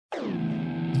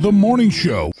The morning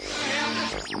show.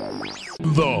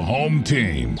 The home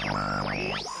team.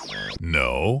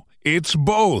 No, it's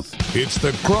both. It's the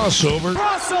crossover.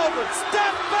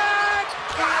 Step back!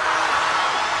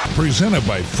 Presented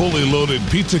by Fully Loaded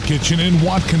Pizza Kitchen in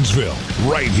Watkinsville.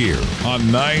 Right here on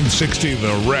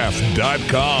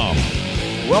 960theref.com.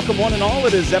 Welcome one and all.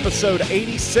 It is episode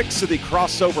 86 of the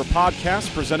Crossover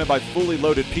Podcast presented by Fully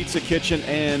Loaded Pizza Kitchen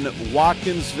in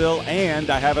Watkinsville. And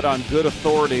I have it on good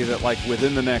authority that like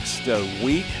within the next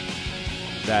week,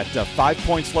 that 5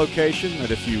 Points location, that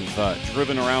if you've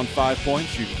driven around 5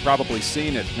 Points, you've probably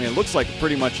seen it. I mean, it looks like it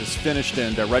pretty much is finished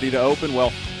and ready to open.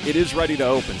 Well, it is ready to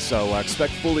open, so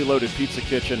expect Fully Loaded Pizza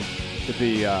Kitchen to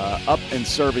be up and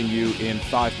serving you in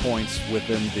 5 Points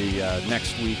within the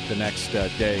next week, the next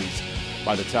days.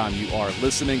 By the time you are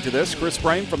listening to this, Chris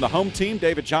Brame from the home team,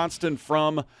 David Johnston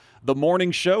from the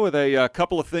morning show with a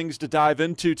couple of things to dive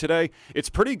into today. It's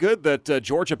pretty good that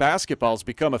Georgia basketball has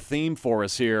become a theme for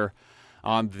us here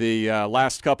on the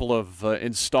last couple of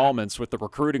installments with the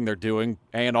recruiting they're doing,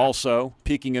 and also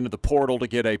peeking into the portal to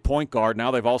get a point guard.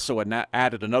 Now they've also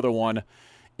added another one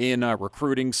in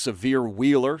recruiting, Severe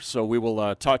Wheeler, so we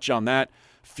will touch on that.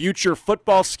 Future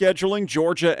football scheduling,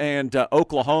 Georgia and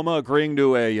Oklahoma agreeing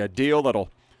to a deal that'll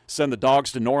send the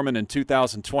Dogs to Norman in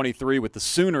 2023 with the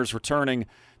Sooners returning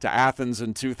to Athens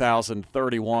in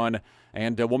 2031.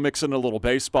 And we'll mix in a little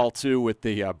baseball, too, with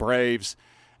the Braves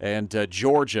and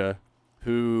Georgia,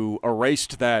 who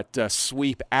erased that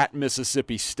sweep at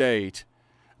Mississippi State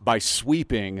by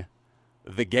sweeping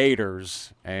the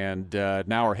Gators, and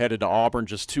now are headed to Auburn.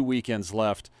 Just 2 weekends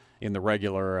left in the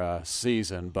regular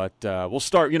season. But we'll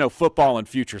start, football and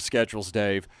future schedules,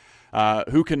 Dave.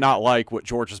 Who can not like what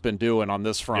Georgia's been doing on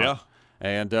this front? Yeah.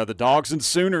 And the Dogs and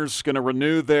Sooners going to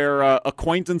renew their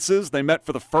acquaintances. They met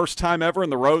for the first time ever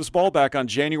in the Rose Bowl back on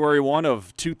January 1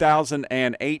 of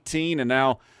 2018, and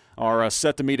now are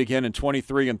set to meet again in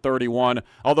 23 and 31.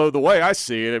 Although the way I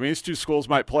see it, I mean, these two schools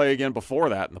might play again before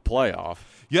that in the playoff.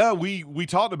 Yeah, we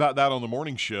talked about that on the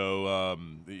morning show.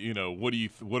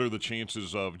 What are the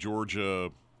chances of Georgia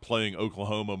playing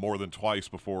Oklahoma more than twice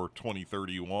before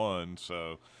 2031?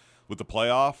 So with the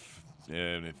playoff,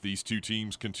 and if these two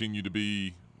teams continue to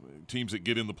be teams that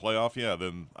get in the playoff, yeah,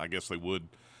 then I guess they would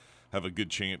have a good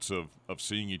chance of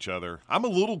seeing each other. I'm a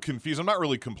little confused. I'm not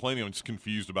really complaining. I'm just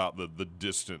confused about the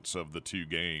distance of the two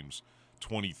games.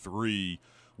 23,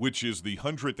 which is the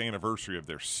 100th anniversary of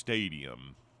their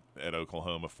stadium at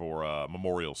Oklahoma for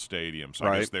Memorial Stadium. So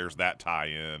I guess there's that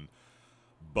tie-in.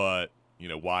 But,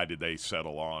 why did they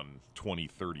settle on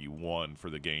 2031 for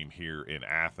the game here in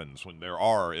Athens when there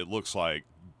are, it looks like,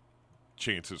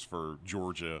 chances for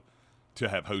Georgia to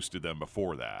have hosted them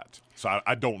before that? So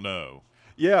I don't know.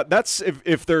 Yeah, that's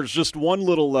if there's just one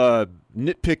little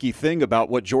nitpicky thing about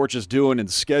what Georgia's doing in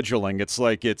scheduling. It's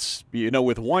like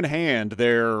with one hand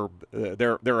they're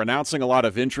announcing a lot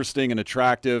of interesting and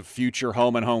attractive future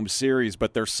home and home series,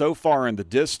 but they're so far in the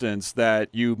distance that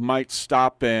you might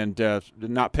stop and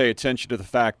not pay attention to the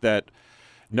fact that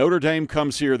Notre Dame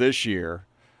comes here this year,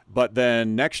 but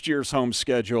then next year's home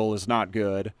schedule is not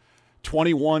good.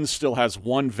 21 still has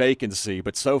one vacancy,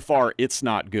 but so far it's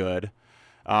not good.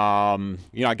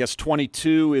 I guess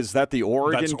 22, is that the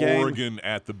Oregon game? That's Oregon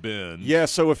at the Bend. Yeah,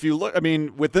 so if you look,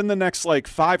 within the next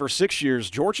 5 or 6 years,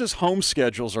 Georgia's home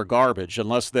schedules are garbage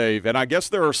unless and I guess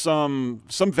there are some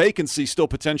vacancies still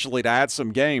potentially to add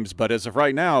some games, but as of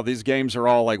right now, these games are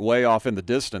all way off in the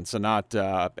distance and not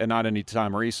any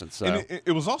time recent. So. And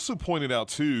it was also pointed out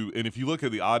too, and if you look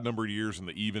at the odd numbered years and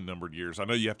the even numbered years, I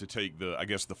know you have to take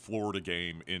the Florida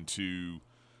game into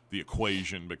the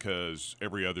equation because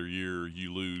every other year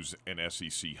you lose an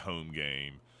SEC home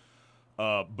game.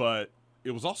 But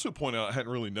it was also pointed out, I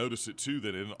hadn't really noticed it too,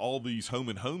 that in all these home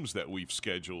and homes that we've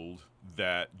scheduled,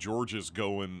 that Georgia's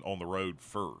going on the road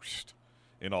first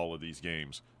in all of these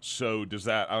games. So does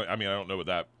that, I don't know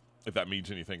if that means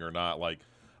anything or not. Like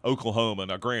Oklahoma,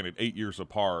 now granted 8 years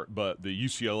apart, but the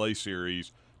UCLA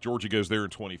series, Georgia goes there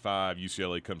in 25,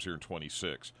 UCLA comes here in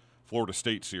 26. Florida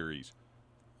State series,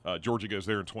 Georgia goes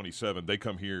there in 27. They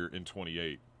come here in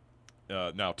 28.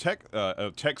 Now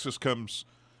Texas comes.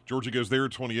 Georgia goes there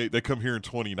in 28. They come here in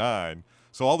 29.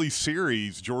 So all these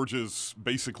series, Georgia's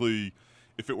basically,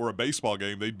 if it were a baseball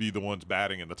game, they'd be the ones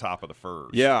batting in the top of the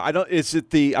first. Yeah, I don't. Is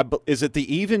it the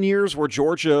even years where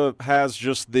Georgia has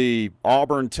just the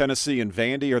Auburn, Tennessee, and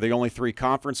Vandy are the only three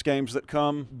conference games that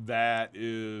come? That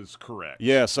is correct.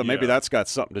 Yeah, so maybe that's got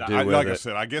something to do with it. Like I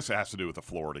said, I guess it has to do with the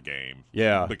Florida game.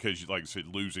 Yeah, because like I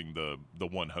said, losing the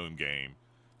one home game.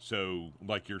 So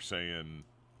like you're saying,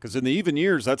 because in the even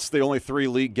years, that's the only three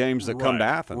league games that come to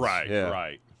Athens. Right, yeah.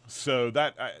 right. So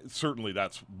that certainly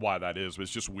that's why that is. But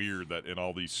it's just weird that in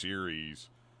all these series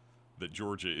that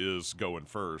Georgia is going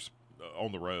first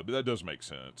on the road. But that does make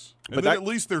sense. And but then at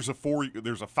least there's a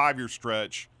 5-year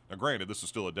stretch. Now, granted, this is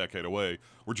still a decade away,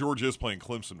 where Georgia is playing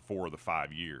Clemson 4 of the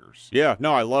 5 years. Yeah,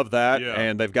 no, I love that. Yeah.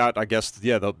 And they've got, I guess,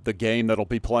 the game that'll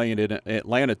be playing in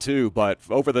Atlanta too. But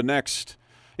over the next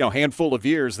handful of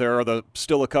years, there are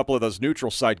still a couple of those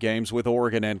neutral site games with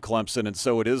Oregon and Clemson. And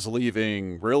so it is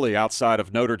leaving really outside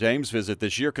of Notre Dame's visit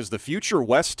this year, because the future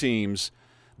West teams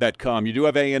that come, you do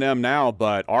have A&M now,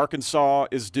 but Arkansas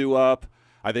is due up.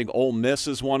 I think Ole Miss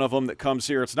is one of them that comes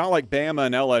here. It's not like Bama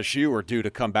and LSU are due to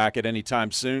come back at any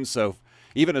time soon. So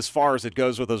even as far as it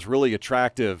goes with those really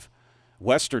attractive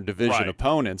Western Division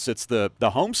opponents, it's the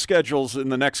home schedules in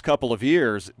the next couple of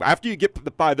years. After you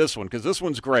get by this one, because this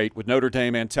one's great with Notre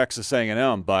Dame and Texas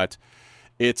A&M, but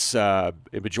it's but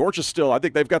Georgia still, I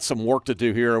think they've got some work to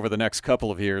do here over the next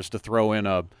couple of years to throw in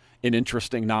an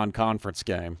interesting non-conference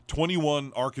game.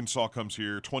 21 Arkansas comes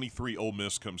here, 23 Ole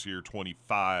Miss comes here,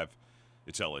 25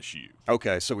 it's LSU.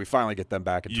 Okay, so we finally get them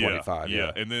back in 25.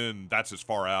 Yeah, and then that's as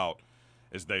far out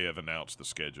as they have announced the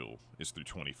schedule is through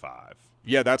 25.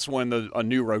 Yeah, that's when a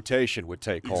new rotation would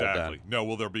take hold then. Exactly. No,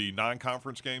 will there be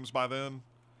non-conference games by then?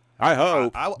 I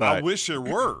hope. I wish there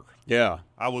were. Yeah.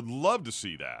 I would love to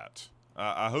see that.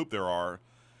 I hope there are.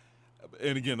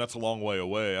 And, again, that's a long way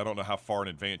away. I don't know how far in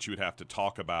advance you would have to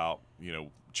talk about,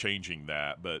 changing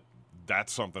that, but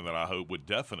that's something that I hope would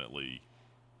definitely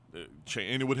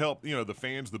change. And it would help, the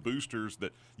fans, the boosters,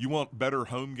 that you want better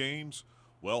home games.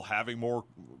 Well, having more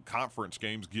conference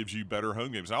games gives you better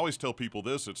home games. And I always tell people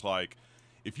this. It's like,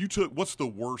 if you took – what's the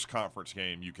worst conference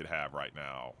game you could have right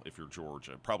now if you're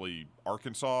Georgia? Probably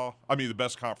Arkansas. I mean, the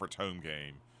best conference home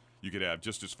game you could have,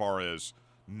 just as far as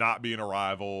not being a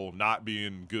rival, not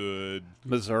being good.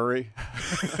 Missouri.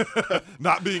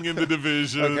 Not being in the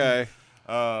division. Okay.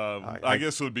 I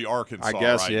guess it would be Arkansas I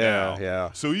guess, right yeah, now.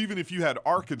 Yeah. So even if you had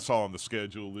Arkansas on the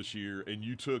schedule this year and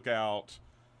you took out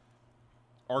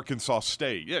Arkansas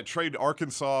State, trade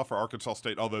Arkansas for Arkansas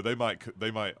State. Although they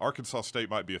might Arkansas State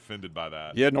might be offended by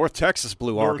that. Yeah, North Texas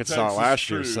blew Arkansas last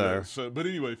year. But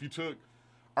anyway, if you took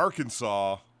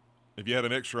Arkansas, if you had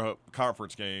an extra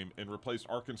conference game and replaced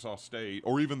Arkansas State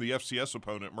or even the FCS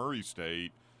opponent Murray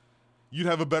State, you'd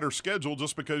have a better schedule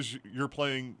just because you're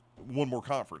playing one more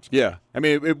conference game. Yeah. I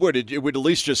mean, it would at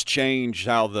least just change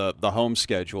how the home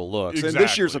schedule looks. Exactly. And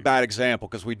this year's a bad example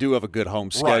because we do have a good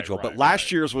home schedule. But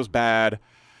last year's was bad.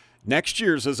 Next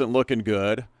year's isn't looking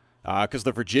good because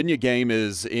the Virginia game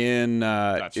is in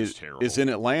is in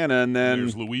Atlanta, and then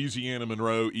there's Louisiana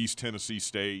Monroe, East Tennessee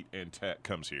State, and Tech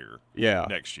comes here.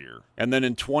 Next year, and then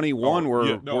in 21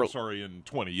 in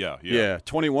 20, yeah,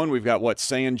 21 we've got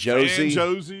San Jose,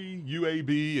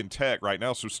 UAB, and Tech right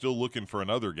now. So still looking for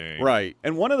another game, right?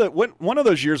 And one of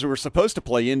those years we were supposed to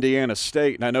play Indiana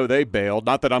State, and I know they bailed.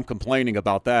 Not that I'm complaining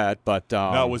about that, but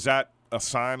now was that a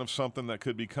sign of something that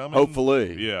could be coming?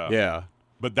 Hopefully, yeah.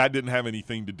 But that didn't have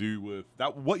anything to do with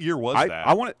that. What year was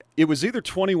that? It was either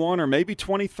 21 or maybe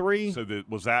 23. So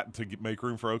was that to make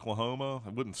room for Oklahoma?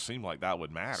 It wouldn't seem like that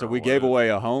would matter. So we gave away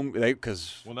a home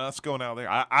because. Well, now it's going out there.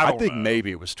 I think know. maybe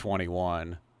it was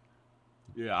 21.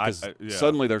 Yeah,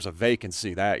 suddenly there's a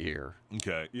vacancy that year.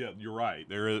 Okay, yeah, you're right.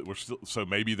 So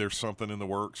maybe there's something in the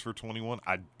works for 21.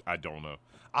 I don't know.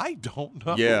 I don't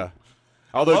know. Yeah.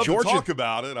 Although Georgia talk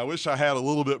about it, I wish I had a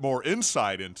little bit more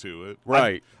insight into it.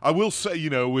 Right. I will say,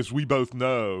 as we both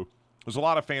know, there's a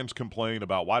lot of fans complain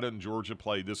about why doesn't Georgia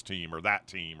play this team or that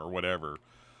team or whatever.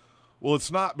 Well,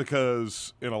 it's not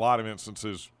because in a lot of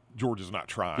instances Georgia's not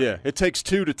trying. Yeah, it takes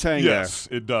two to tango. Yes,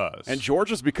 it does. And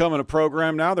Georgia's becoming a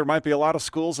program now. There might be a lot of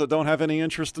schools that don't have any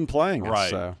interest in playing it.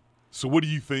 Right. So what do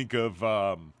you think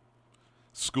of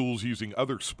schools using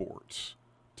other sports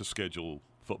to schedule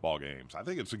football games? I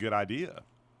think it's a good idea.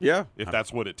 Yeah. If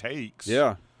that's what it takes.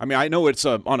 Yeah. I mean, I know it's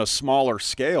on a smaller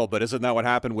scale, but isn't that what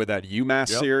happened with that UMass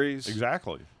series?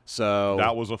 Exactly. So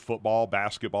that was a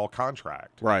basketball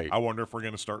contract. Right. I wonder if we're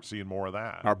going to start seeing more of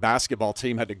that. Our basketball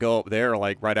team had to go up there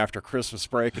right after Christmas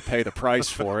break and pay the price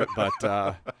for it,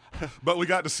 but but we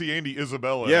got to see Andy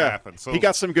Isabella in Athens. So he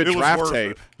got some good draft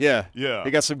tape. Yeah. He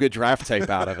got some good draft tape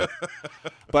out of it.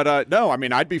 But no, I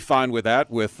mean, I'd be fine with that,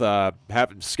 with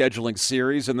having scheduling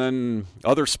series and then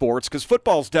other sports, because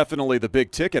football's definitely the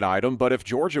big ticket item. But if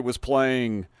Georgia was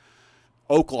playing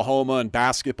Oklahoma in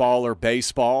basketball or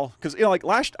baseball, because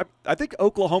I think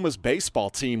Oklahoma's baseball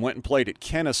team went and played at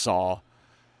Kennesaw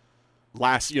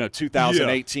last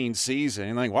 2018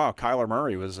 season, and wow, Kyler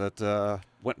Murray was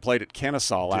went and played at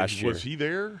Kennesaw last year. Was he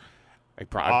there?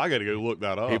 I got to go look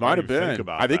that up. He might have been.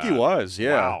 I think he was.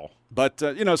 Yeah. Wow. But,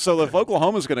 so if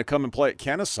Oklahoma's going to come and play at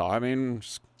Kennesaw, I mean,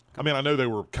 I know they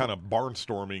were kind of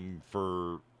barnstorming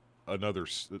for another,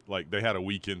 like they had a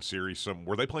weekend series.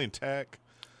 Were they playing Tech?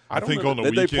 I think on the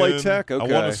weekend. Did they play Tech? Okay.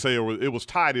 I want to say it was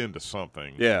tied into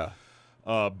something. Yeah.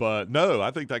 But no,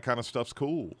 I think that kind of stuff's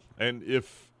cool. And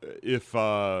if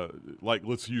like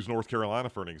let's use North Carolina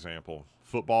for an example,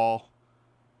 football,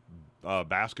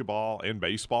 basketball, and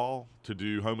baseball to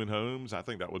do home and homes, I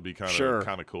think that would be kind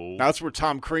of cool. That's where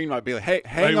Tom Crean might be like, hey,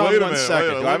 hang on one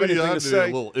second. Do I have anything to say? A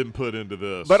little input into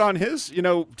this. But on his,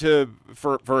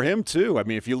 for him too, I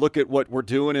mean, if you look at what we're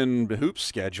doing in hoop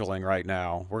scheduling right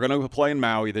now, we're going to play in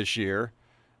Maui this year.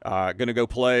 Going to go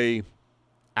play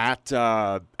at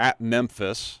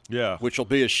Memphis, which will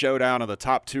be a showdown of the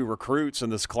top 2 recruits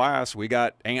in this class. We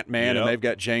got Ant-Man and they've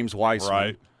got James Weissman,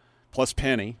 right? Plus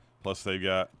Penny. Plus they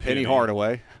got Penny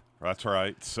Hardaway. That's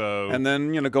right. So and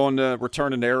then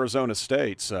returning to Arizona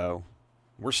State. So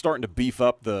we're starting to beef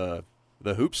up the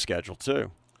hoop schedule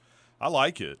too. I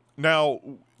like it. Now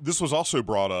this was also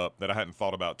brought up that I hadn't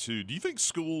thought about too. Do you think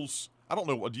schools? I don't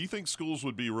know. Do you think schools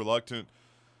would be reluctant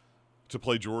to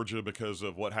play Georgia because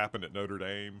of what happened at Notre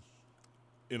Dame?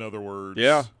 In other words,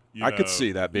 I could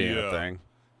see that being a thing.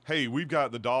 Hey, we've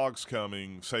got the Dogs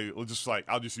coming.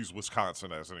 I'll just use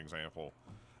Wisconsin as an example,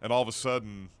 and all of a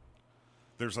sudden,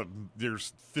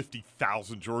 there's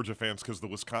 50,000 Georgia fans because the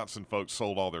Wisconsin folks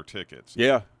sold all their tickets.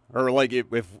 Yeah, or like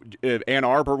if Ann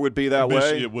Arbor would be that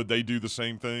way, would they do the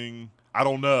same thing? I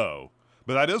don't know,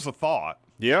 but that is a thought.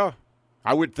 Yeah.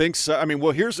 I would think so. I mean,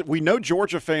 we know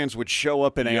Georgia fans would show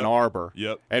up in Ann Arbor.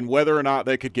 Yep. And whether or not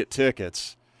they could get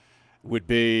tickets would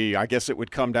be, I guess it would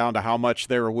come down to how much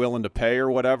they were willing to pay or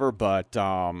whatever. But,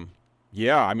 I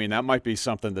mean, that might be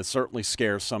something that certainly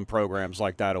scares some programs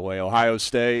like that away. Ohio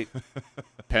State,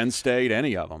 Penn State,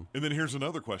 any of them. And then here's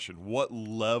another question. What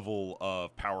level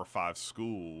of Power 5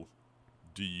 school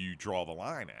do you draw the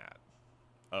line at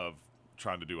of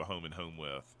trying to do a home and home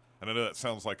with? And I know that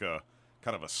sounds like a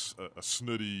kind of a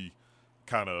snooty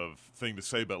kind of thing to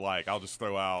say, but like I'll just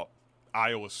throw out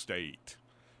Iowa State.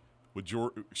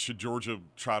 Should Georgia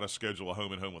try to schedule a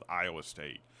home and home with Iowa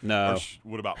State? No.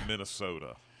 What about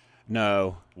Minnesota?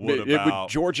 No.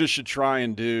 Georgia should try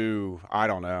and do, I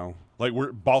don't know. Like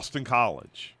Boston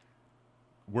College.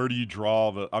 Where do you draw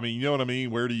you know what I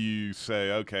mean? Where do you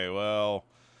say, okay, well,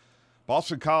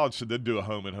 Boston College said they'd do a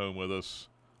home and home with us.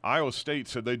 Iowa State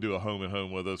said they'd do a home and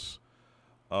home with us.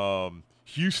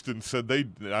 Houston said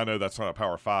I know that's not a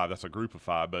Power 5, that's a group of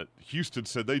 5, but Houston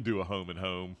said they'd do a home and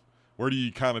home. Where do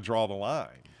you kind of draw the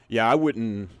line? Yeah, I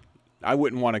wouldn't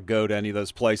want to go to any of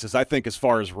those places. I think as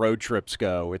far as road trips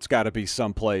go, it's got to be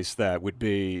someplace that would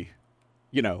be,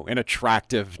 an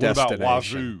attractive destination. What about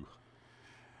Wazoo?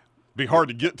 Be hard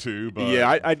to get to, but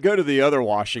yeah, I'd go to the other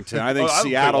Washington. I think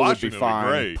Seattle would be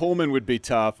fine. Pullman would be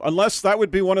tough, unless that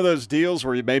would be one of those deals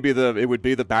where maybe it would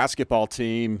be the basketball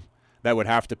team that would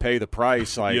have to pay the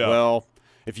price. Well,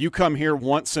 if you come here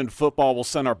once in football, we'll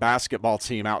send our basketball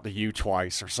team out to you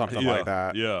twice or something like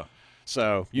that. Yeah.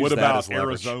 So what about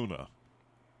Arizona?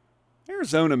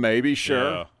 Arizona, maybe,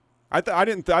 sure. Yeah. I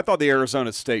thought the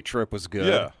Arizona State trip was good.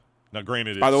 Yeah. Now,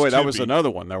 granted, by the way, that was another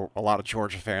one that a lot of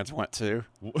Georgia fans went to.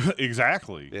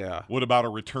 Exactly. Yeah. What about a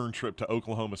return trip to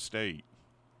Oklahoma State?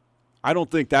 I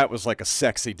don't think that was like a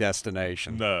sexy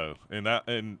destination. No,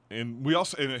 and we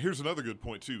also, and here's another good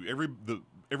point too.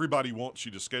 Everybody wants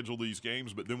you to schedule these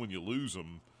games, but then when you lose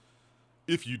them,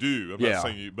 if you do, I'm not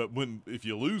saying you, but if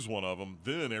you lose one of them,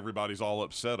 then everybody's all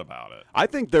upset about it. I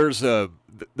think there's a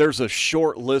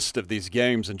short list of these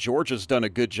games, and Georgia's done a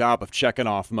good job of checking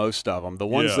off most of them. The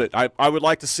ones that I would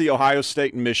like to see: Ohio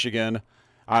State and Michigan,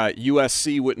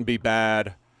 USC wouldn't be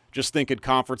bad. Just thinking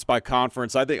conference by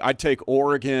conference, I think I'd take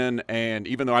Oregon, and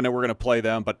even though I know we're going to play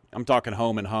them, but I'm talking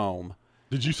home and home.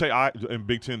 Did you say in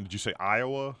Big Ten? Did you say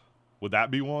Iowa? Would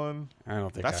that be one? I don't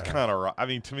think that's kind of. I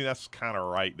mean, to me, that's kind of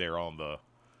right there on the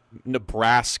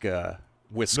Nebraska,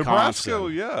 Wisconsin. Nebraska,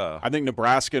 yeah. I think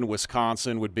Nebraska and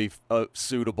Wisconsin would be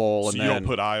suitable. So you don't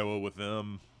put Iowa with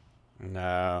them?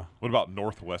 No. What about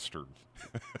Northwestern?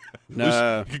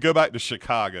 No. You could go back to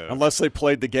Chicago. Unless they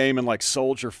played the game in like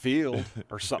Soldier Field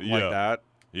or something like that.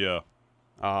 Yeah.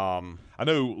 I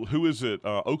know, who is it?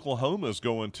 Oklahoma's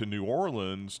going to New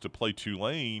Orleans to play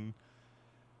Tulane.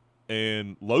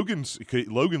 And Logan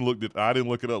looked at, I didn't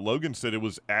look it up. Logan said it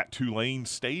was at Tulane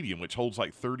Stadium, which holds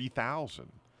like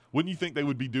 30,000. Wouldn't you think they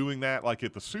would be doing that like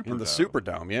at the Superdome? In the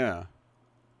Superdome, yeah.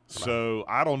 So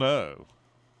I don't know.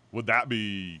 Would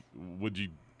you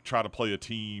try to play a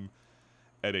team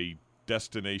at a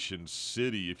destination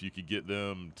city if you could get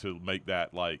them to make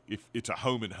that, like, if it's a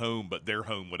home and home, but their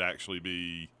home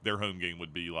game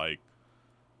would be like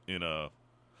in a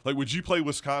 – like, would you play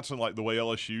Wisconsin like the way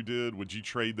LSU did? Would you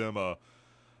trade them a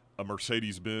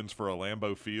Mercedes-Benz for a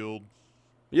Lambeau Field?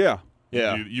 Yeah.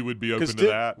 Yeah. You would be open to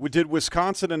that? Did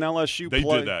Wisconsin and LSU play?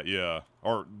 They did that, yeah.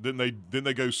 Or didn't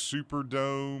they go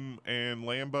Superdome and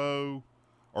Lambeau?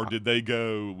 Or did they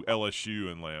go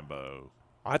LSU and Lambeau?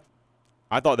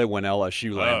 I thought they went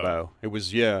LSU Lambeau. It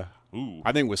was, yeah. Ooh.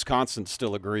 I think Wisconsin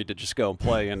still agreed to just go and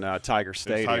play in Tiger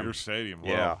Stadium. Tiger Stadium.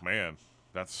 Well, yeah. Man,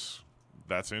 that's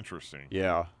interesting.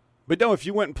 Yeah. But no, if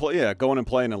you went and play, going and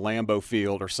playing in Lambeau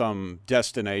Field or some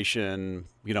destination,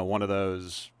 one of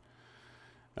those,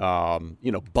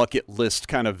 bucket list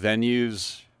kind of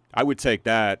venues, I would take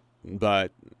that.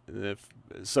 But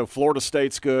so Florida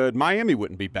State's good. Miami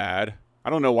wouldn't be bad. I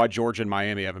don't know why Georgia and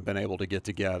Miami haven't been able to get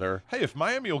together. Hey, if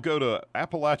Miami will go to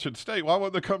Appalachian State, why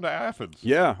wouldn't they come to Athens?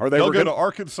 Yeah, or they'll go to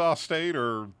Arkansas State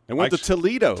or they went to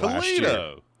Toledo last year.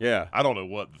 Toledo. Yeah, I don't know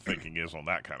what the thinking is on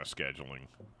that kind of scheduling.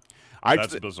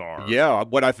 That's bizarre. Yeah,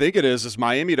 what I think it is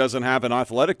Miami doesn't have an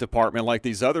athletic department like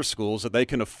these other schools that they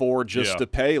can afford just to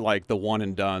pay like the one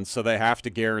and done, so they have to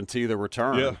guarantee the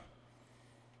return. Yeah.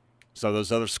 So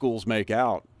those other schools make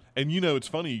out. And, it's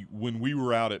funny, when we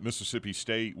were out at Mississippi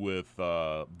State with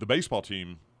the baseball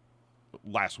team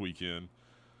last weekend,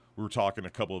 we were talking to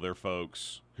a couple of their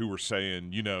folks who were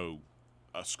saying,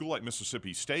 a school like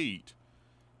Mississippi State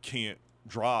can't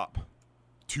drop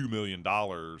 $2 million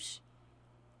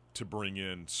to bring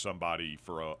in somebody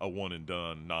for a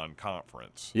one-and-done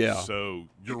non-conference. Yeah. So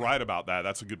you're right about that.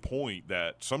 That's a good point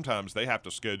that sometimes they have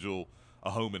to schedule a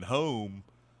home-and-home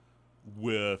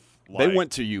with they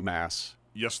went to UMass.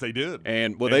 Yes, they did.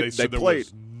 And they played. There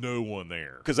was no one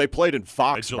there because they played in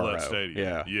Foxborough. At Gillette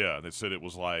Stadium. Yeah. They said it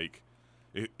was like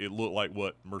it looked like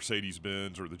what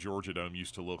Mercedes-Benz or the Georgia Dome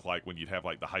used to look like when you'd have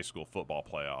like the high school football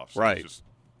playoffs. Right.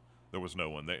 There was no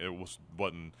one. It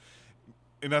wasn't.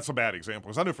 And that's a bad example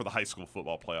because I know for the high school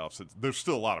football playoffs, there's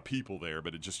still a lot of people there,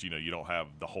 but it just you don't have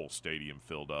the whole stadium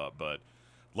filled up. But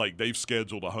like they've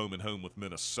scheduled a home and home with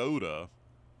Minnesota.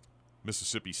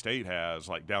 Mississippi State has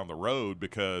like down the road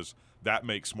because that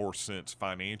makes more sense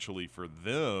financially for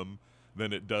them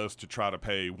than it does to try to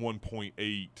pay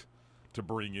 1.8 to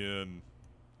bring in,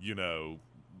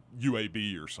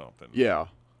 UAB or something. Yeah.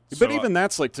 But even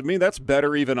that's to me, that's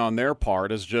better even on their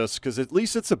part is just because at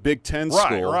least it's a Big Ten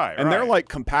school. Right. And they're like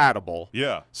compatible.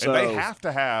 Yeah. So, and they have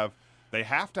to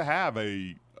have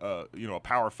a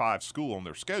Power 5 school on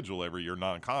their schedule every year,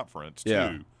 non-conference too.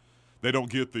 Yeah. They don't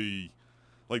get the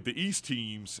East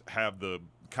teams have the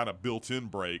kind of built-in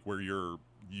break where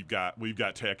we've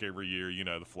got Tech every year,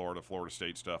 the Florida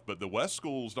State stuff, but the West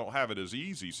schools don't have it as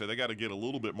easy, so they got to get a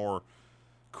little bit more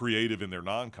creative in their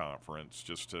non-conference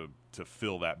just to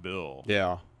fill that bill.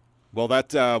 Yeah. Well,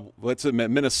 what's it,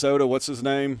 Minnesota? What's his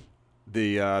name?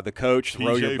 The coach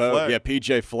row your boat. Fleck. Yeah,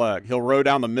 PJ Fleck. He'll row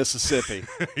down the Mississippi.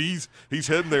 he's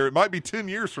heading there. It might be 10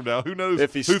 years from now. Who knows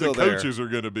if he's who still the coaches are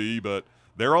going to be, but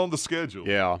they're on the schedule.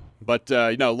 Yeah, but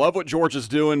love what Georgia's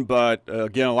doing. But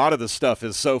again, a lot of this stuff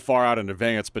is so far out in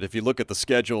advance. But if you look at the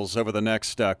schedules over the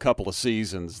next couple of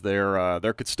seasons,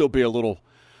 there could still be a little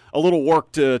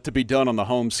work to be done on the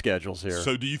home schedules here.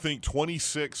 So, do you think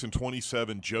 26 and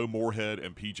 27, Joe Moorhead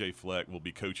and PJ Fleck will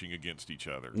be coaching against each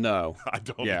other? No, I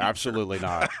don't. Yeah, either. absolutely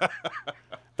not.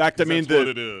 In fact, I mean, what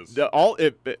it is.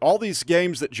 All these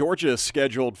games that Georgia is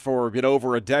scheduled for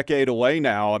over a decade away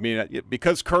now. I mean,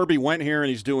 because Kirby went here and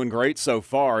he's doing great so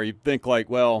far, you'd think like,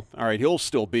 well, all right, he'll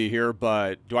still be here,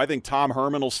 but do I think Tom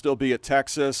Herman will still be at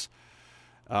Texas?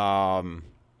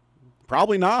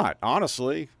 Probably not,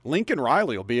 honestly. Lincoln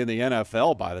Riley will be in the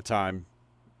NFL by the time.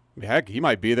 Heck, he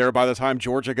might be there by the time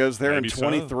Georgia goes there in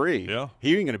 23. So. Yeah,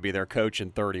 he ain't going to be their coach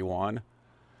in 31.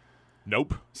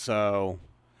 Nope. So.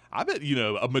 I bet,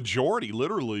 a majority,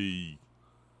 literally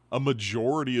a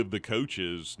majority of the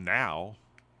coaches now,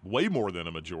 way more than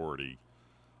a majority,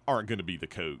 aren't going to be the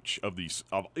coach of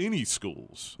any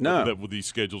schools. No. With these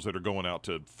schedules that are going out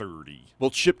to 30.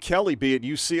 Will Chip Kelly be at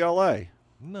UCLA?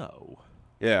 No.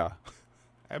 Yeah.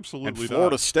 Absolutely and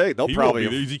Florida not. State, they'll probably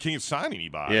 – he can't sign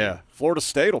anybody. Yeah. Florida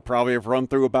State will probably have run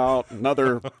through about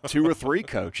another 2 or 3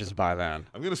 coaches by then.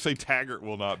 I'm going to say Taggart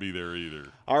will not be there either.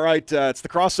 All right. It's the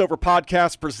Crossover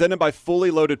Podcast presented by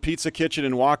Fully Loaded Pizza Kitchen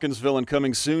in Watkinsville and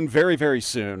coming soon, very, very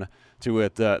soon, to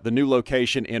the new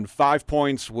location in 5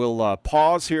 Points. We'll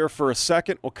pause here for a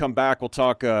second. We'll come back. We'll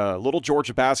talk a little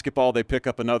Georgia basketball. They pick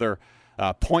up another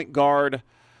point guard.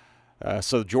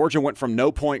 So Georgia went from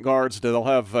no point guards to they'll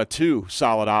have 2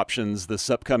 solid options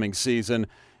this upcoming season,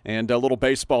 and a little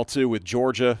baseball too with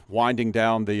Georgia winding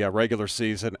down the regular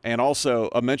season, and also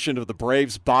a mention of the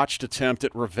Braves' botched attempt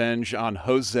at revenge on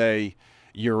Jose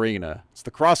Urena. It's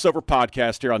the Crossover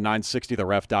Podcast here on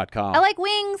 960theref.com. I like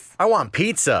wings. I want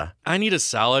pizza. I need a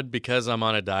salad because I'm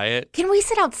on a diet. Can we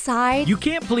sit outside? You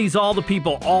can't please all the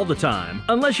people all the time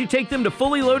unless you take them to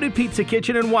Fully Loaded Pizza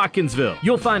Kitchen in Watkinsville.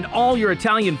 You'll find all your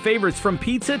Italian favorites from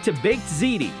pizza to baked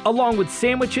ziti, along with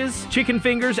sandwiches, chicken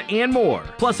fingers, and more.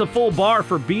 Plus a full bar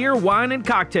for beer, wine, and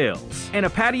cocktails. And a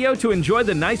patio to enjoy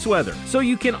the nice weather. So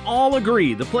you can all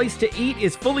agree the place to eat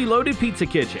is Fully Loaded Pizza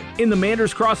Kitchen in the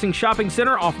Manders Crossing Shopping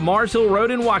Center off Mars Hill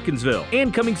Road in Watkinsville.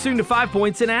 And coming soon to 5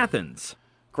 Points in Athens.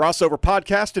 Crossover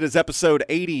Podcast. It is episode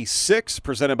 86,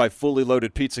 presented by Fully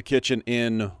Loaded Pizza Kitchen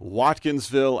in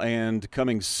Watkinsville, and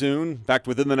coming soon. In fact,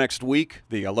 within the next week,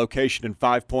 the location in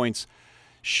 5 Points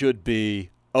should be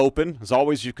open. As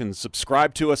always, you can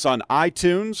subscribe to us on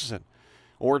iTunes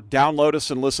or download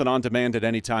us and listen on demand at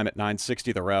any time at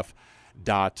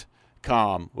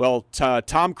 960theref.com. Well,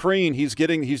 Tom Crean, he's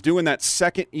doing that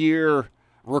second year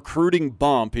recruiting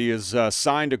bump. He has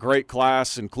signed a great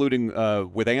class, including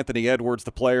with Anthony Edwards,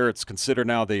 the player. It's considered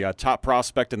now the top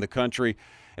prospect in the country.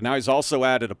 And now he's also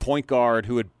added a point guard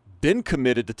who had been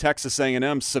committed to Texas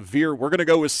A&M. We're going to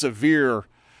go with Severe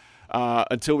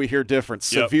until we hear different.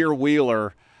 Yep. Severe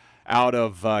Wheeler out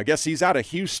of, I guess he's out of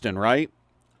Houston, right?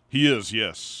 He is,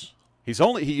 yes. He's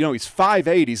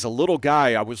 5'8". He's a little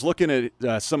guy. I was looking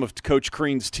at some of Coach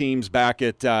Crean's teams back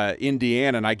at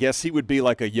Indiana, and I guess he would be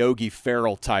like a Yogi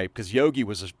Ferrell type, because Yogi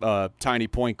was a tiny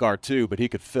point guard too, but he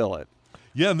could fill it.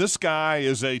 Yeah, and this guy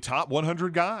is a top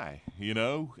 100 guy,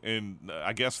 and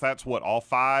I guess that's what all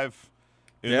five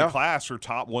in the class are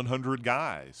top 100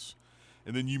 guys.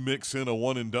 And then you mix in a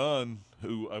one and done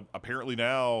who apparently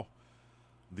now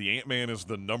the Ant-Man is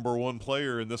the number one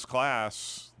player in this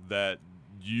class, that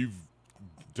you've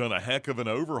done a heck of an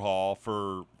overhaul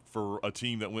for a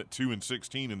team that went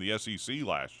 2-16 in the SEC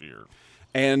last year.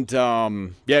 And,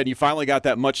 and you finally got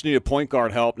that much-needed point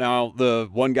guard help. Now, the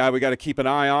one guy we got to keep an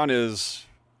eye on is,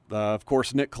 of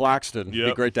course, Nick Claxton. Yep. It'd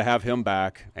be great to have him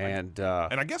back. And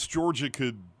I guess Georgia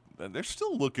they're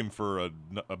still looking for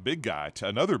a big guy,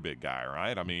 another big guy,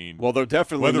 right? I mean, well, they'll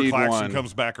definitely whether need Claxton one.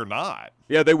 comes back or not.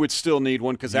 Yeah, they would still need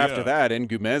one, because after that,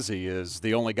 Ngumezi is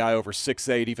the only guy over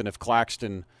 6'8", even if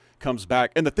Claxton comes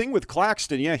back. And the thing with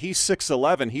Claxton, he's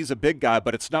 6'11". He's a big guy,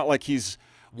 but it's not like he's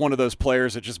one of those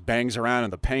players that just bangs around in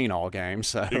the paint all game.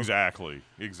 So Exactly.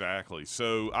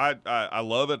 So I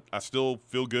love it. I still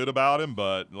feel good about him,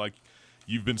 but like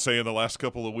you've been saying the last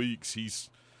couple of weeks,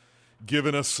 he's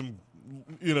given us some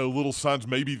little signs.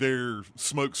 Maybe they're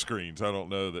smoke screens. I don't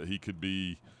know that he could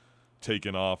be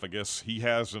taken off. I guess he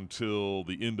has until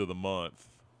the end of the month.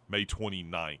 May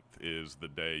 29th is the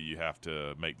day you have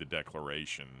to make the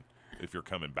declaration if you're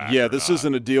coming back. Yeah, this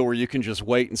isn't a deal where you can just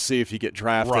wait and see if you get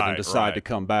drafted and decide to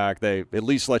come back. They at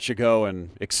least let you go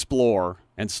and explore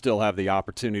and still have the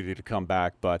opportunity to come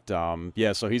back. But,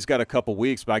 so he's got a couple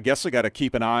weeks. But I guess we got to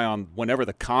keep an eye on whenever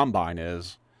the combine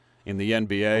is in the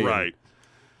NBA. Right.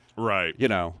 Right.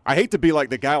 I hate to be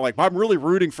like the guy, I'm really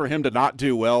rooting for him to not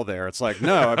do well there. It's like,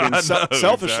 no, I mean,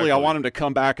 selfishly, exactly. I want him to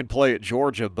come back and play at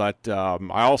Georgia, but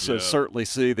I also certainly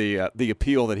see the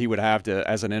appeal that he would have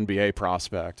as an NBA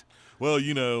prospect. Well,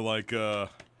 I've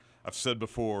said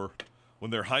before, when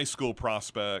they're high school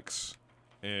prospects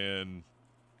and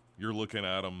you're looking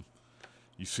at them,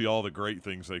 you see all the great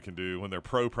things they can do. When they're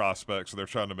pro prospects and they're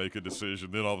trying to make a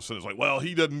decision, then all of a sudden it's like, well,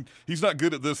 he's not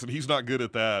good at this and he's not good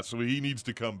at that, so he needs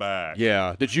to come back.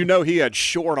 Yeah. Did you know he had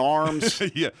short arms?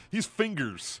 Yeah. He's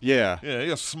fingers. Yeah. Yeah, he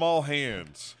has small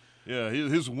hands. Yeah,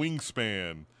 his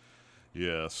wingspan.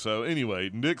 Yeah, so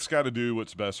anyway, Nick's got to do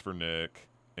what's best for Nick,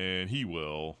 and he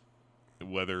will,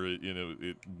 whether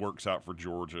it works out for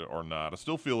Georgia or not. I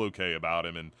still feel okay about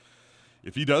him, and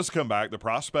if he does come back, the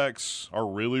prospects are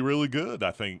really, really good,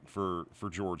 I think, for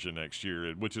Georgia next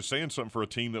year, which is saying something for a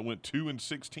team that went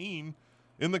 2-16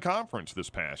 in the conference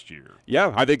this past year.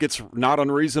 Yeah, I think it's not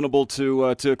unreasonable to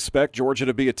expect Georgia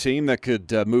to be a team that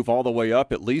could move all the way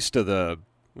up at least to the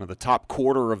top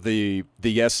quarter of the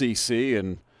SEC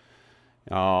and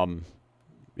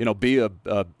be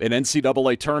an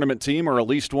NCAA tournament team, or at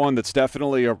least one that's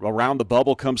definitely around the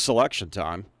bubble come selection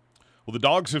time. Well, the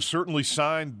Dogs have certainly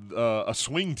signed a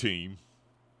swing team,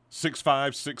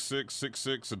 6'5", 6'6",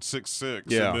 6'6", and 6'6".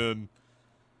 Yeah. And then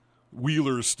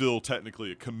Wheeler is still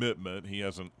technically a commitment. He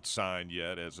hasn't signed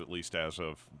yet, at least as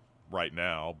of right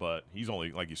now. But he's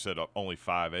only, like you said, only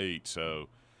 5'8", so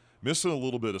missing a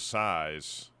little bit of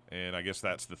size. And I guess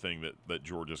that's the thing that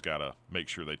Georgia's got to make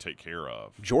sure they take care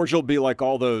of. Georgia will be like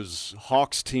all those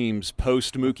Hawks teams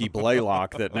post Mookie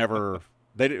Blaylock that never –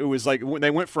 it was like when they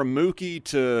went from Mookie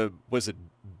to, was it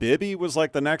Bibby was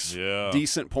like the next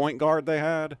decent point guard they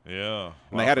had. Yeah.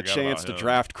 And they had a chance to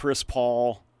draft Chris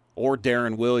Paul or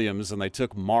Darren Williams, and they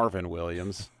took Marvin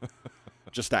Williams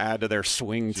just to add to their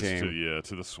swing team.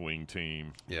 To the swing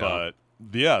team. Yeah. But,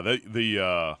 yeah,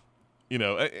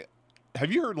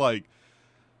 have you heard, like,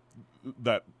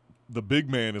 that the big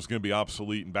man is going to be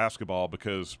obsolete in basketball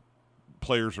because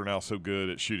players are now so good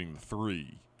at shooting the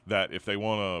three that if they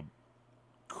want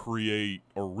to create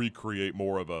or recreate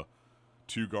more of a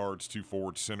 2 guards, 2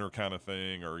 forwards center kind of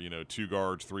thing, or 2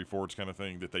 guards, 3 forwards kind of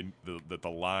thing, that the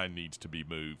line needs to be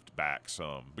moved back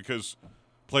some because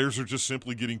players are just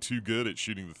simply getting too good at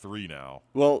shooting the three now.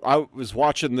 Well, I was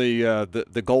watching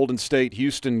the Golden State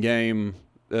Houston game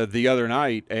the other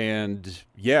night, and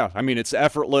it's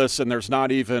effortless, and there's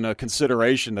not even a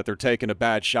consideration that they're taking a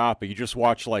bad shot. But you just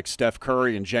watch like Steph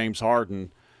Curry and James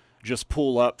Harden just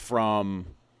pull up from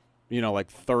like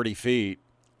 30 feet.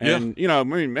 And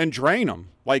and drain them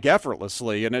like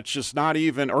effortlessly, and it's just not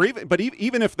even,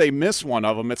 even if they miss one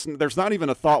of them, there's not even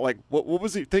a thought like, what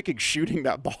was he thinking shooting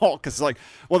that ball? Because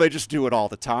they just do it all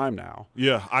the time now.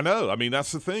 Yeah, I know. I mean,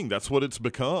 that's the thing. That's what it's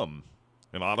become,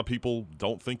 and a lot of people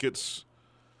don't think it's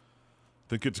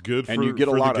good for the game.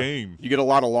 You get a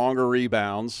lot of longer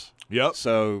rebounds. Yep.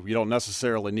 So you don't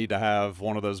necessarily need to have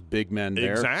one of those big men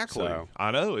there. Exactly. So.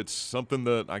 I know. It's something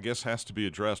that I guess has to be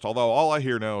addressed. Although all I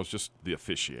hear now is just the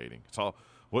officiating. It's all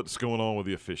what's going on with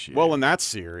the officiating. Well, in that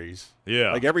series,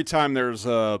 like every time there's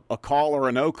a call or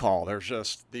a no call, there's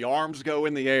just the arms go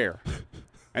in the air.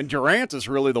 And Durant is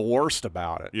really the worst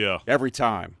about it. Yeah. Every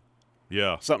time.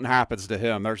 Yeah. Something happens to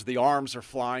him. The arms are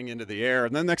flying into the air,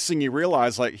 and then next thing you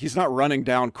realize, like, he's not running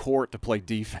down court to play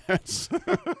defense.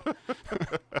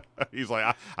 He's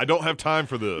like, I don't have time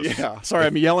for this. Yeah. Sorry,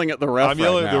 I'm yelling at the ref. I'm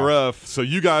yelling at the ref, so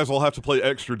you guys will have to play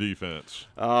extra defense.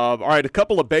 All right, a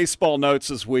couple of baseball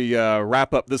notes as we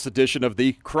wrap up this edition of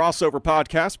the Crossover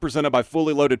Podcast presented by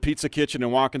Fully Loaded Pizza Kitchen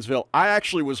in Watkinsville. I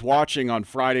actually was watching on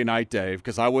Friday night, Dave,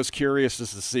 because I was curious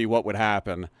as to see what would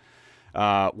happen.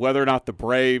 Whether or not the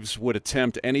Braves would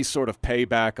attempt any sort of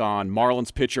payback on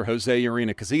Marlins pitcher Jose Urena,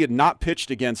 because he had not pitched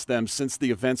against them since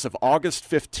the events of August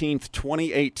 15th,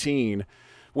 2018,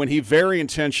 when he very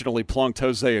intentionally plunked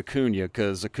Jose Acuna,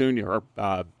 because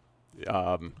Ronald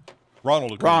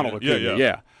Acuna,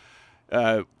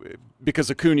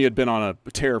 because Acuna had been on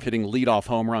a tear of hitting leadoff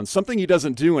home runs, something he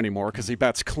doesn't do anymore because he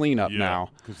bats cleanup now.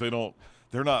 Because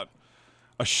they're not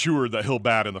assured that he'll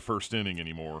bat in the first inning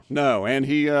anymore. No, and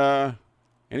he often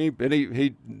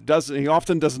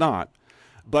does not.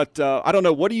 But I don't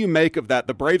know. What do you make of that?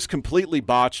 The Braves completely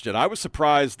botched it. I was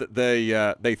surprised that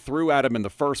they threw at him in the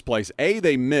first place.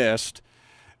 They missed,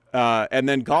 and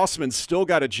then Gossman still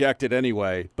got ejected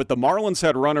anyway. But the Marlins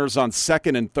had runners on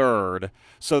second and third,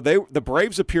 so the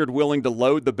Braves appeared willing to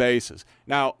load the bases.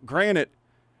 Now, granted,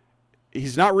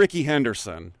 he's not Ricky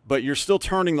Henderson, but you're still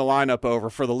turning the lineup over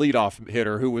for the leadoff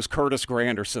hitter, who was Curtis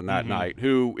Granderson that night,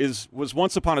 who was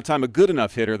once upon a time a good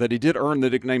enough hitter that he did earn the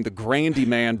nickname the Grandy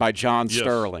Man by John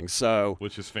Sterling. So,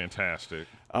 which is fantastic.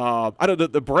 I don't know.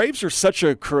 The Braves are such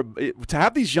to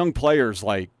have these young players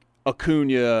like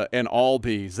Acuna and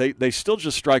Albies. They still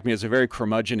just strike me as a very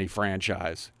curmudgeon-y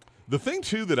franchise. The thing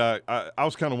too that I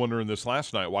was kind of wondering this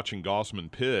last night watching Gossman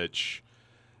pitch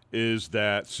is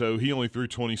that so he only threw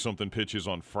 20-something pitches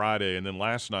on Friday, and then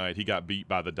last night he got beat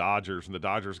by the Dodgers, and the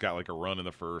Dodgers got like a run in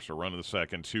the first, a run in the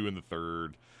second, 2 in the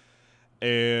third,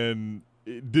 and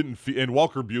it didn't and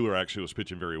Walker Buehler actually was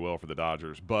pitching very well for the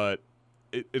Dodgers, but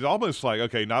it's almost like,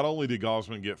 okay, not only did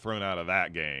Gossman get thrown out of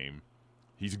that game,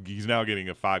 he's now getting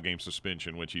a 5-game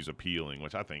suspension, which he's appealing,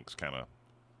 which I think is kind of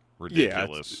ridiculous.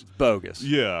 Yeah, it's bogus.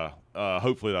 Yeah,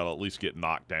 hopefully that'll at least get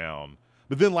knocked down.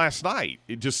 But then last night,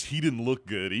 he didn't look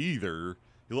good either.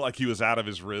 He looked like he was out of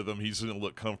his rhythm. He didn't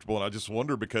look comfortable, and I just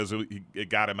wonder because it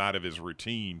got him out of his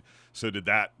routine. So did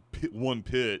that one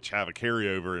pitch have a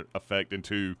carryover effect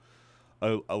into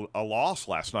a loss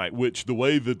last night, which the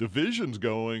way the division's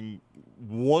going,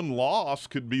 one loss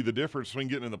could be the difference between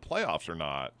getting in the playoffs or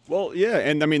not. Well, yeah,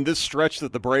 and I mean this stretch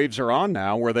that the Braves are on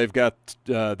now where they've got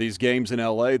these games in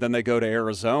L.A., then they go to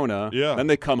Arizona, then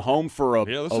they come home for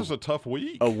this is a tough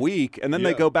week. A week, and then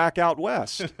they go back out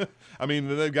west. I mean,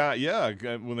 they've got,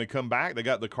 when they come back, they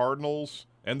got the Cardinals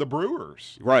and the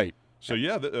Brewers. Right. So,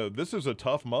 this is a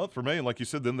tough month for me. And like you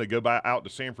said, then they go back out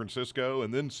to San Francisco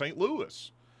and then St.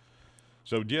 Louis.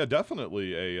 So,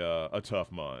 definitely a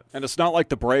tough month. And it's not like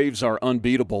the Braves are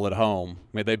unbeatable at home.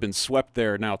 I mean, they've been swept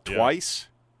there now twice.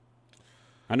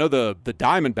 I know the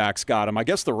Diamondbacks got them. I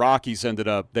guess the Rockies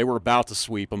they were about to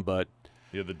sweep them, but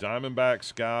Yeah, the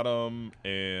Diamondbacks got them,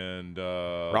 and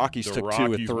Rockies the took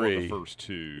Rockies 2 of 3. won the first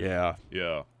 2. Yeah.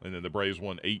 Yeah, and then the Braves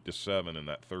won 8-7 in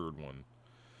that third one.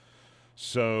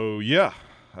 So, yeah,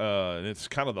 and it's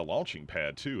kind of the launching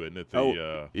pad, too, isn't it?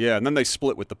 Yeah, and then they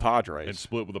split with the Padres. And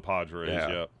split with the Padres,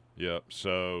 Yeah. Yep.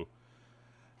 So,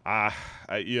 that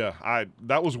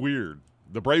was weird.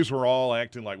 The Braves were all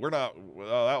acting like that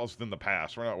was in the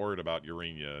past. We're not worried about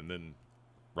Urena, and then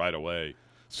right away.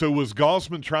 So was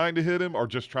Gosman trying to hit him or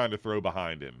just trying to throw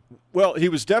behind him? Well, he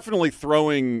was definitely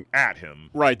throwing at him.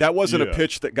 Right, that wasn't a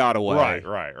pitch that got away.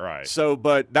 Right. So,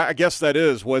 but I guess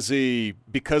was he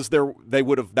because that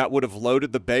would have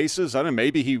loaded the bases? I don't know.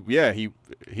 Maybe he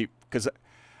because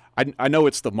I know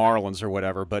it's the Marlins or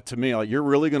whatever, but to me, like, you're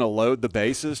really going to load the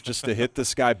bases just to hit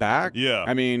this guy back? Yeah.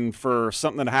 I mean, for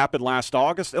something that happened last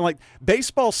August, and like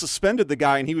baseball suspended the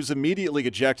guy and he was immediately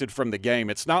ejected from the game.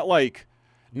 It's not like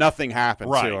nothing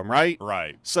happened to him, right?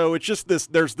 Right. So it's just this.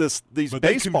 There's these but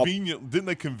baseball. Didn't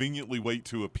they conveniently wait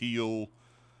to appeal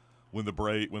when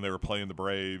they were playing the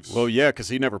Braves? Well, yeah, because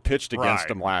he never pitched against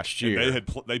them last year. And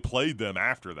they played them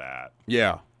after that.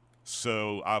 Yeah.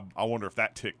 So I wonder if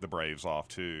that ticked the Braves off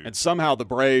too. And somehow the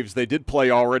Braves, they did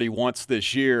play already once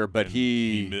this year, but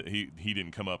he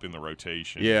didn't come up in the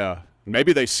rotation. Yeah.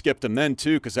 Maybe they skipped him then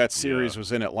too because that series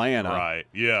was in Atlanta. Right.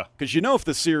 Yeah. Because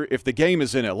if the game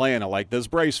is in Atlanta, like those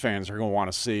Braves fans are going to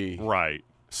want to see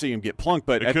him get plunked.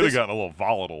 But it could have gotten a little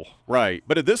volatile. Right.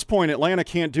 But at this point, Atlanta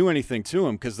can't do anything to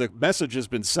him because the message has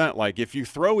been sent like, if you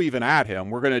throw even at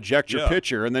him, we're going to eject your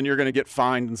pitcher, and then you're going to get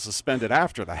fined and suspended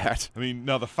after that. I mean,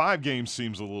 now the 5 games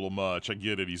seems a little much. I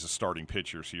get it. He's a starting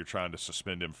pitcher, so you're trying to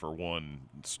suspend him for one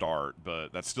start,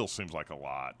 but that still seems like a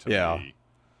lot to me.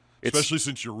 Especially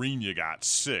since Urena got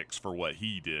 6 for what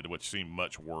he did, which seemed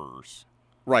much worse.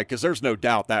 Right, because there's no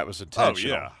doubt that was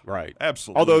intentional. Oh, yeah. Right.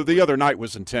 Absolutely. Although the other night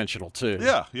was intentional, too.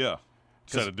 Yeah.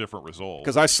 Just had a different result.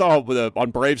 Because I saw on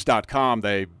Braves.com,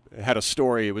 they had a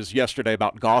story. It was yesterday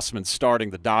about Gosman starting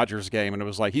the Dodgers game, and it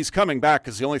was like, he's coming back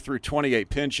because he only threw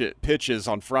 28 pitches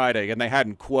on Friday, and they had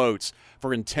in quotes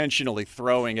for intentionally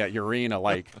throwing at Urena,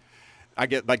 like – I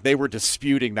get like they were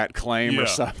disputing that claim or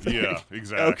something. Yeah,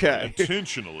 exactly. Okay.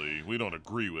 Intentionally, we don't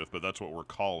agree with, but that's what we're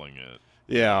calling it.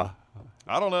 Yeah.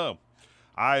 I don't know.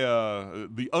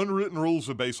 The unwritten rules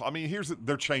of baseball, I mean,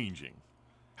 they're changing.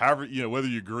 However, whether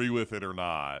you agree with it or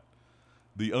not,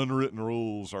 the unwritten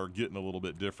rules are getting a little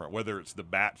bit different, whether it's the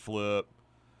bat flip.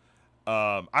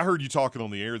 I heard you talking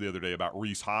on the air the other day about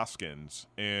Rhys Hoskins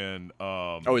and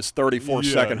his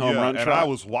 34-second home run and trot. I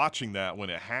was watching that when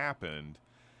it happened.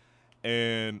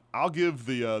 And I'll give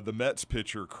the Mets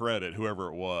pitcher credit, whoever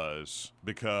it was,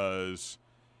 because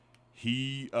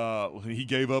he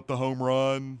gave up the home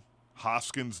run.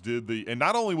 Hoskins did and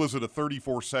not only was it a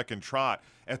 34-second trot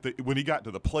when he got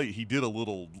to the plate, he did a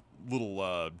little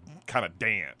kind of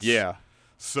dance. Yeah.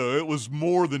 So it was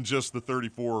more than just the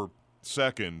 34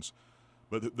 seconds,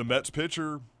 but the Mets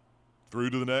pitcher threw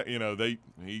to the net.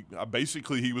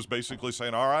 He was basically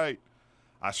saying, "All right,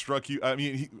 I struck you." I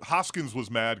mean, Hoskins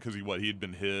was mad because he had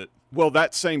been hit. Well,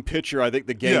 that same pitcher, I think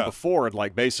the game before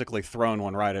had basically thrown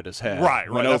one right at his head. Right.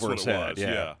 Went That's over what his it head. was.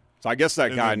 Yeah. So I guess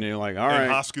that guy knew, like, all right.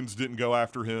 And Hoskins didn't go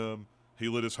after him. He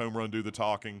let his home run do the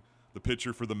talking. The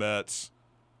pitcher for the Mets,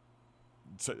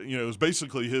 it was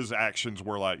basically his actions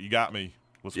were like, "You got me.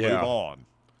 Let's move on."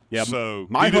 Yeah. So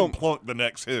he didn't plunk the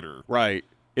next hitter. Right.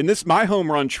 In this, my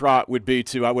home run trot would be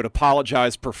I would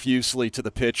apologize profusely to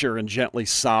the pitcher and gently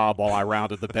sob while I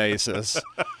rounded the bases.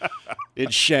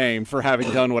 It's shame for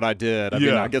having done what I did. I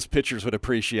mean, I guess pitchers would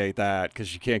appreciate that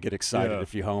because you can't get excited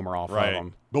if you homer off of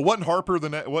them. But wasn't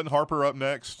Harper up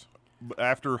next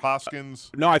after Hoskins?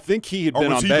 No, I think he had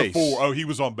been on base. Before? Oh, he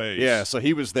was on base. Yeah, so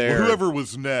he was there. Well, whoever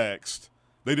was next,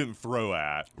 they didn't throw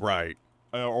at. Right.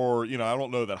 I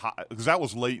don't know because that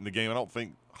was late in the game. I don't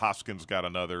think Hoskins got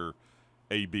another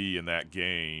AB in that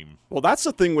game. Well, that's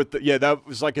the thing with that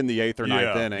was like in the 8th or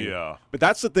 9th inning. Yeah. But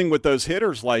that's the thing with those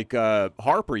hitters like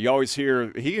Harper. You always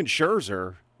hear he and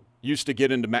Scherzer used to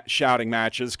get into shouting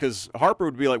matches because Harper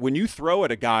would be like, when you throw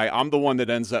at a guy, I'm the one that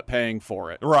ends up paying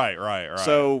for it. Right.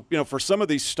 So, for some of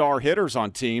these star hitters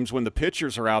on teams, when the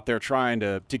pitchers are out there trying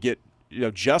to get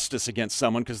justice against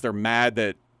someone because they're mad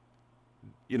that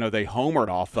they homered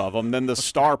off of them, then the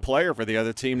star player for the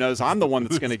other team knows I'm the one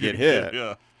that's going to get hit.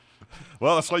 Yeah.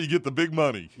 Well, that's why you get the big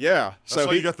money. Yeah. That's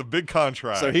why you got the big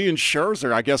contract. So he and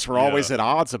Scherzer, I guess, were always at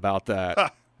odds about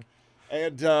that.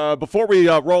 And before we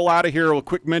roll out of here, a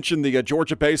quick mention, the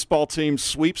Georgia baseball team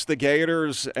sweeps the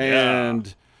Gators,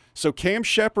 and So Cam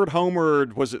Shepard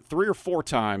homered, was it 3 or 4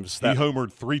 times? He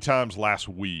homered 3 times last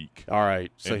week. All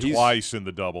right. So and he's twice in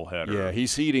the doubleheader. Yeah,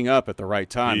 he's heating up at the right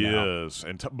time He now. is.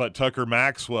 But Tucker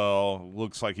Maxwell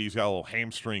looks like he's got a little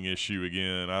hamstring issue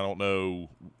again. I don't know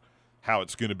how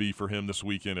it's going to be for him this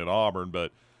weekend at Auburn,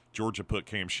 but Georgia put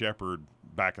Cam Shepard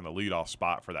back in the leadoff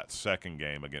spot for that second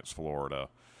game against Florida.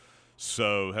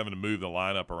 So having to move the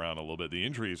lineup around a little bit. The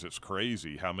injuries, it's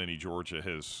crazy how many Georgia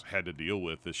has had to deal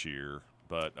with this year,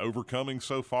 but overcoming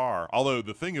so far. Although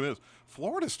the thing is,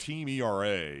 Florida's team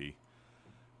ERA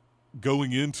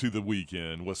going into the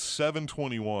weekend was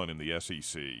 7.21 in the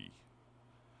SEC.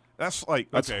 That's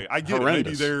okay, I get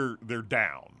horrendous. it. Maybe they're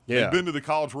down. Yeah. They've been to the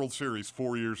College World Series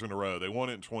 4 years in a row. They won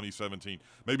it in 2017.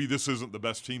 Maybe this isn't the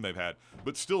best team they've had,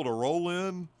 but still to roll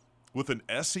in with an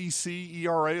SEC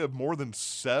ERA of more than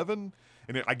 7,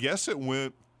 and I guess it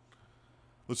went.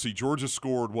 Let's see, Georgia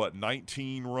scored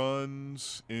 19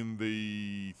 runs in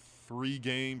the 3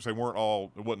 games. They weren't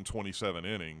all. It wasn't 27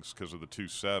 innings because of the 2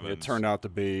 sevens. It turned out to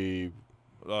be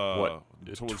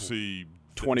let's see,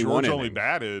 21 Georgia only innings.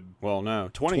 batted. Well, no,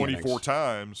 24 innings.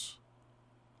 Times,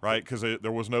 right? Because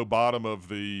there was no bottom of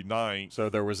the 9th. So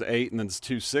there was 8 and then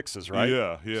 2 6s, right?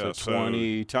 Yeah. So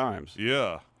 20 times.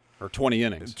 Yeah. Or 20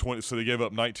 innings. So they gave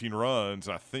up 19 runs.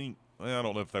 I think, I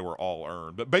don't know if they were all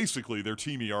earned, but basically their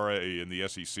team ERA in the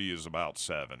SEC is about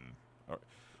 7,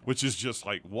 which is just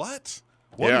like, what?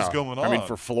 What is going on? I mean,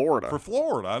 for Florida. For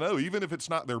Florida, I know, even if it's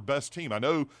not their best team. I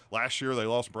know last year they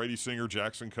lost Brady Singer,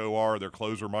 Jackson Kowar, their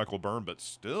closer Michael Byrne, but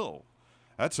still,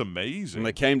 that's amazing. And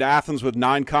they came to Athens with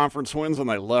 9 conference wins, and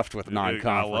they left with 9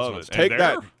 conference wins. Take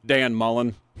that, Dan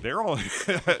Mullen. They're on,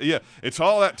 yeah. It's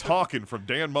all that talking from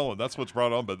Dan Mullen. That's what's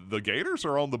brought on. But the Gators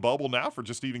are on the bubble now for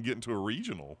just even getting to a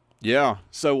regional. Yeah.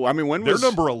 So I mean, they're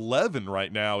number 11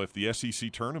 right now? If the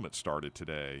SEC tournament started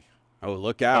today. Oh,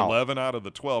 look out! 11 out of the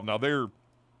 12. Now they're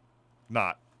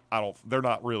not. They're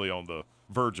not really on the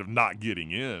verge of not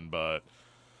getting in, but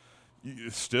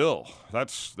still,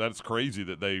 that's crazy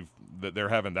that they're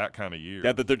having that kind of year.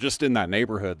 Yeah, that they're just in that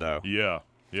neighborhood, though. Yeah.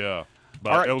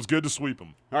 But it was good to sweep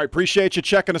them. All right, appreciate you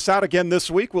checking us out again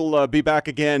this week. We'll be back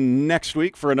again next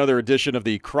week for another edition of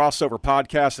the Crossover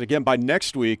Podcast. And again, by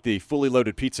next week, the Fully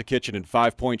Loaded Pizza Kitchen in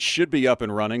 5 Points should be up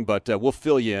and running, but we'll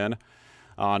fill you in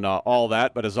on all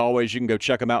that. But as always, you can go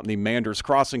check them out in the Manders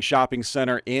Crossing Shopping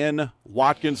Center in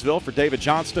Watkinsville. For David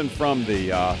Johnston from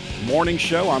the morning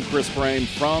show, I'm Chris Brame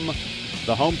from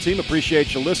the home team.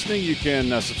 Appreciate you listening. You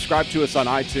can subscribe to us on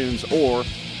iTunes or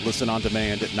listen on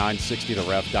demand at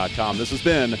 960theref.com. This has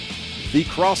been the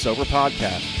Crossover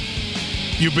Podcast.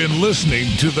 You've been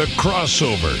listening to The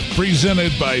Crossover,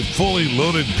 presented by Fully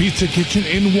Loaded Pizza Kitchen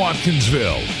in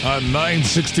Watkinsville on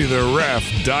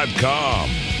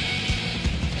 960theref.com.